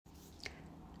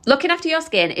Looking after your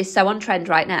skin is so on trend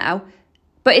right now,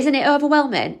 but isn't it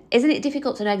overwhelming? Isn't it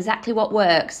difficult to know exactly what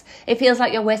works? It feels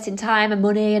like you're wasting time and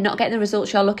money and not getting the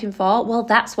results you're looking for. Well,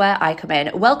 that's where I come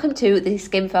in. Welcome to the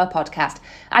Skinfo podcast.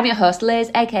 I'm your host, Liz,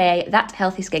 aka That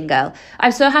Healthy Skin Girl.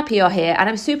 I'm so happy you're here and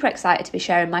I'm super excited to be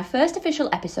sharing my first official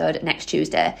episode next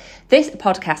Tuesday. This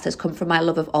podcast has come from my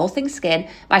love of all things skin,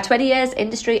 my 20 years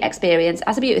industry experience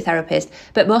as a beauty therapist,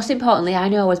 but most importantly, I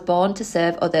know I was born to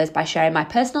serve others by sharing my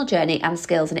personal journey and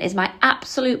skills, and it is my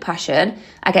absolute passion.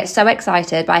 I get so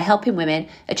excited by helping women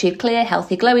achieve clear,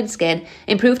 healthy, glowing skin,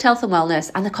 improved health and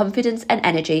wellness, and the confidence and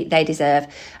energy they deserve.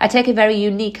 I take a very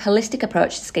unique, holistic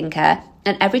approach to skincare,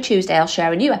 and every Tuesday I'll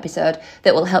share a new episode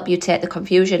that will help you take the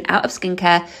confusion out of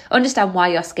skincare, understand why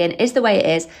your skin is the way it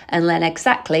is, and learn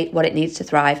exactly what it needs to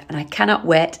thrive. And I cannot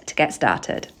wait to get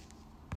started.